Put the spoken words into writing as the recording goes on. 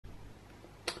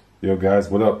Yo guys,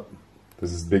 what up?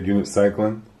 This is Big Unit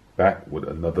Cycling, back with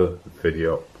another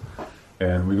video.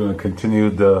 And we're going to continue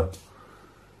to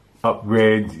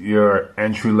upgrade your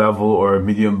entry level or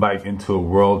medium bike into a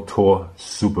World Tour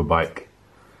super bike.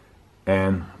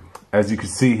 And as you can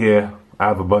see here, I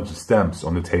have a bunch of stems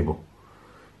on the table.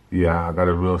 Yeah, I got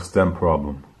a real stem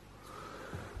problem.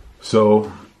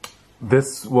 So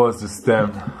this was the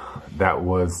stem that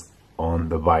was on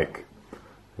the bike.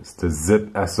 It's the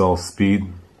Zipp SL Speed.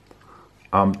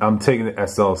 I'm taking the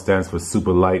SL stands for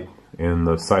super light in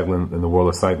the world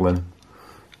of cycling.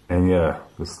 And yeah,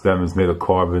 the stem is made of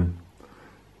carbon.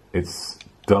 It's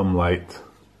dumb light.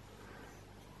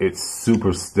 It's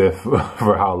super stiff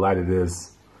for how light it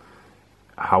is.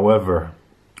 However,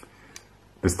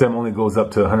 the stem only goes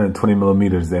up to 120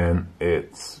 millimeters and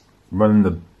it's running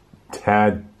a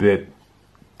tad bit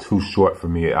too short for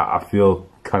me. I feel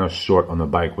kind of short on the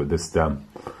bike with this stem.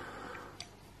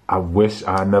 I wish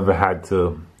I never had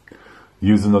to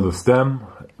use another stem.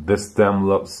 This stem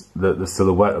looks, the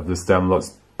silhouette of this stem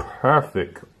looks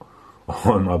perfect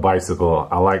on my bicycle.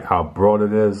 I like how broad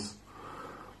it is,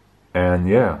 and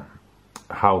yeah,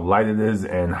 how light it is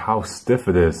and how stiff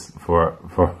it is for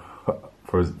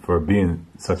being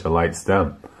such a light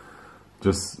stem.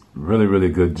 Just really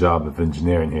good job of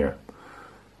engineering here.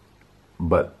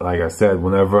 But like I said,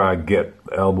 whenever I get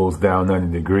elbows down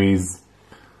 90 degrees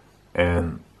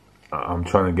and I'm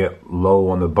trying to get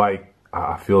low on the bike,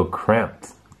 I feel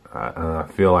cramped. And I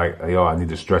feel like, yo, I need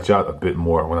to stretch out a bit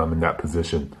more when I'm in that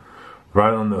position.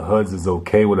 Riding on the hoods is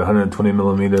okay with 120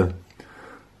 millimeter,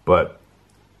 but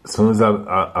as soon as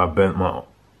I bent my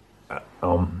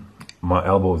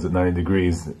elbows at 90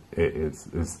 degrees, it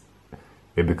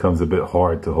becomes a bit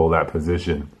hard to hold that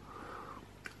position.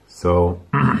 So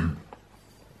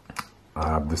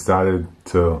I've decided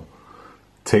to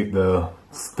take the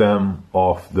stem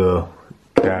off the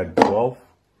CAD 12,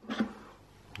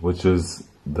 which is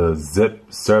the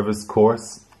Zipp Service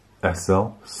Course SL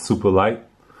super light,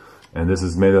 and this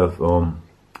is made of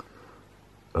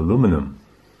aluminum.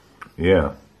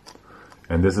 Yeah,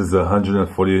 and this is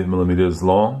 140 millimeters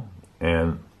long.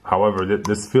 And however,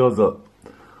 this feels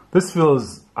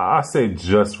I say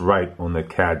just right on the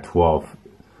CAD 12.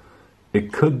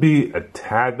 It could be a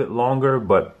tad bit longer,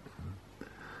 but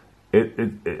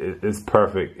it's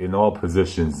perfect in all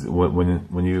positions.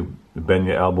 When you bend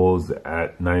your elbows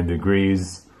at 90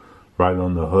 degrees, right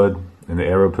on the hood in the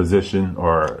aero position,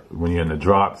 or when you're in the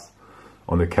drops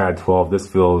on the CAD 12, this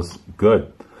feels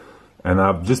good. And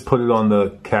I've just put it on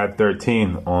the CAD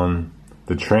 13 on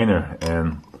the trainer,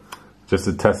 and just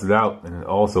to test it out, and it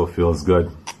also feels good.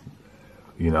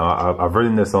 You know, I've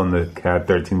ridden this on the CAD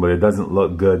 13, but it doesn't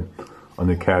look good on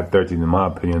the CAD 13 in my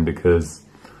opinion because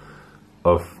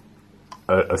of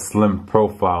a slim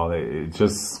profile. It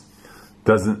just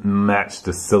doesn't match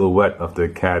the silhouette of the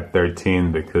CAD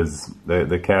 13 because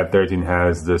the CAD 13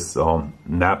 has this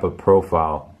Napa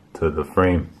profile to the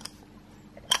frame.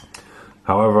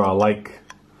 However, I like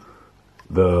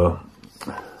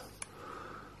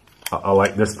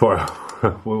this part.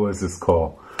 What was this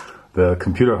called? The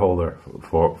computer holder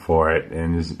for it,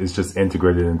 and it's just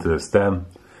integrated into the stem,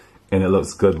 and it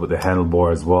looks good with the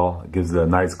handlebar as well. It gives it a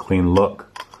nice clean look.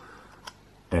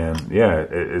 And yeah,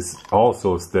 it's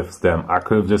also a stiff stem. I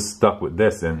could have just stuck with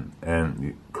this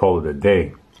and called it a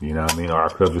day, you know what I mean? Or I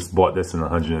could have just bought this in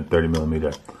 130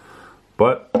 millimeter.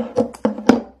 But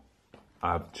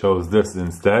I chose this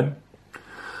instead.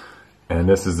 And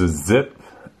this is a Zipp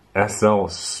SL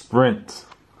Sprint.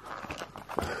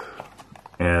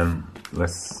 And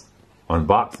let's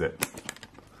unbox it.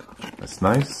 That's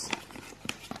nice.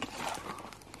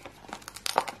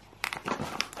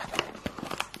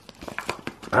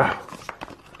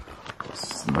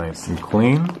 It's nice and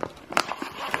clean.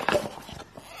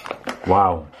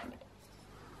 Wow,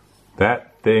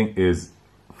 that thing is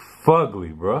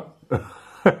fugly, bro.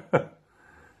 Yeah,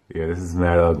 this is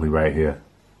mad ugly right here.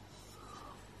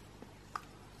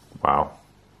 Wow.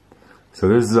 So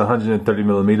this is 130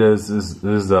 millimeters. This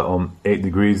is 8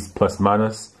 degrees plus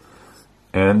minus,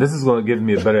 and this is going to give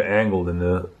me a better angle than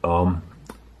the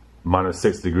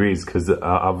 -6 degrees, because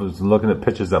I was looking at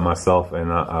pictures of myself,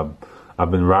 and I've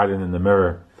been riding in the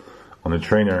mirror on the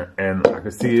trainer, and I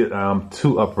can see it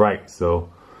too upright. So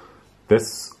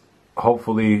this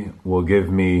hopefully will give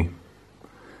me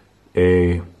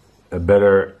a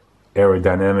better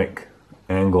aerodynamic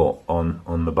angle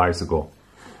on the bicycle.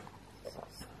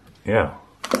 Yeah,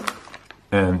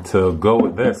 and to go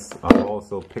with this, I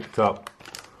also picked up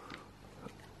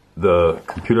the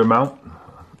computer mount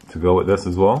to go with this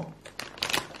as well.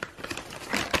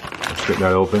 Let's get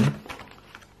that open.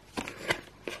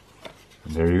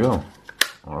 And there you go.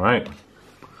 All right.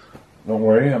 Don't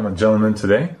worry, I'm a gentleman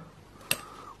today.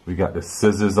 We got the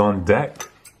scissors on deck.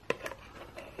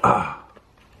 Ah.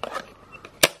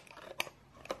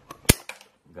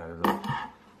 Got it up.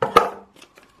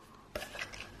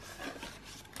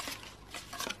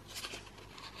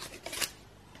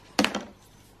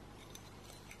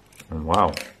 And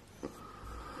wow.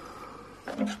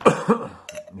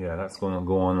 Yeah, that's gonna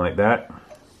go on like that.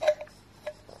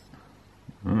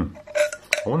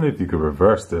 I wonder if you could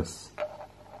reverse this.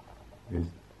 It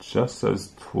just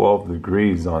says 12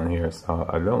 degrees on here, so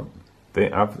I don't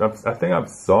think I think I've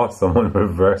saw someone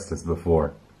reverse this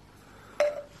before.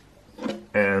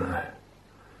 And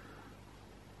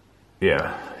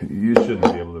yeah, you shouldn't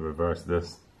be able to reverse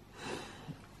this.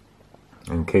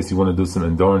 In case you want to do some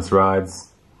endurance rides,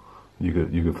 you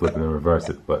could flip it and reverse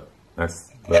it, but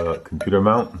that's the computer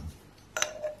mount.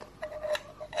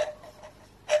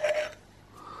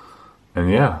 And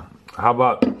yeah, how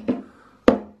about,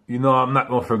 you know, I'm not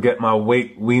gonna forget my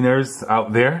weight wieners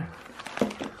out there.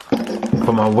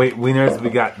 For my weight wieners, we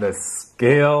got the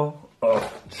scale of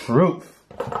truth.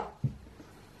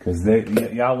 Cause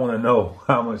y'all wanna know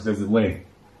how much does it weigh.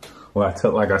 Well,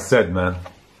 like I said, man,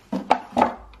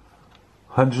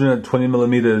 120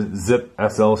 millimeter Zipp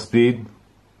SL speed.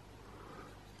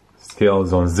 Scale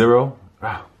is on 0.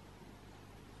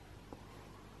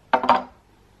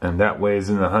 And that weighs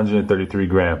in 133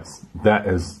 grams. That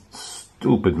is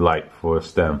stupid light for a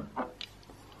stem.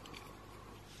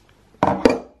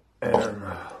 And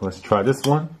let's try this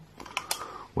one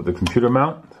with the computer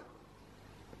mount.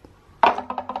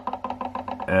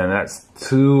 And that's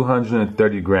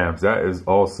 230 grams. That is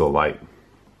also light.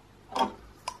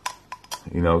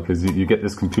 You know, because you get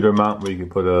this computer mount where you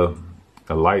can put a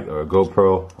light or a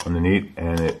GoPro underneath,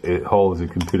 and it holds your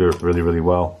computer really, really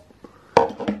well.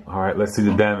 All right, let's see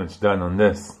the damage done on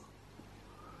this.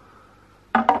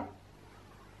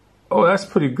 Oh, that's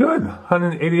pretty good.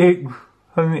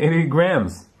 188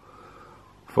 grams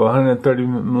for 130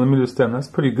 millimeter stem. That's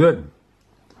pretty good.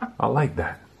 I like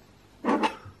that.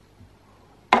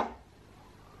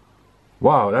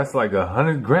 Wow, that's like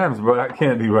 100 grams, bro. That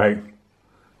can't be right.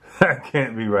 That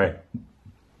can't be right.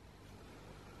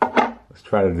 Let's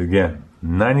try it again.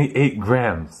 98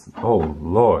 grams. Oh,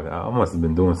 Lord. I must have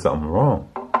been doing something wrong.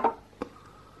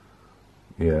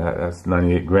 Yeah, that's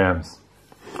 98 grams.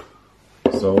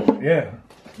 So, yeah,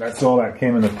 that's all that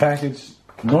came in the package.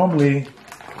 Normally,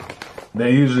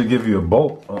 they usually give you a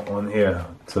bolt on here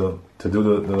to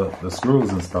do the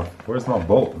screws and stuff. Where's my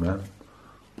bolt, man?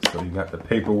 So you got the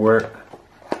paperwork.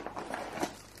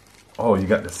 Oh, you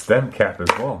got the stem cap as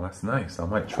well. That's nice. I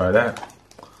might try that.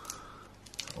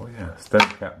 Oh yeah, stem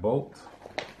cap bolt.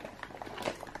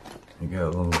 You get a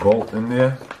little bolt in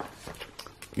there.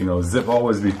 You know, Zipp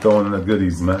always be throwing in the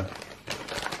goodies, man.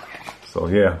 So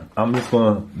yeah, I'm just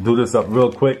gonna do this up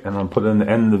real quick, and I'm put in the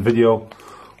end of the video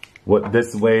what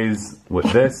this weighs with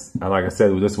this. And like I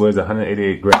said, this weighs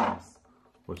 188 grams,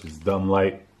 which is dumb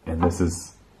light, and this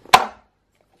is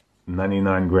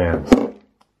 99 grams.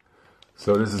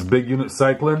 So this is big unit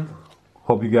cycling.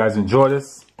 Hope you guys enjoy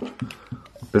this.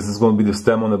 This is going to be the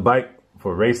stem on the bike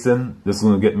for racing. This is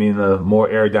going to get me in a more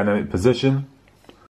aerodynamic position.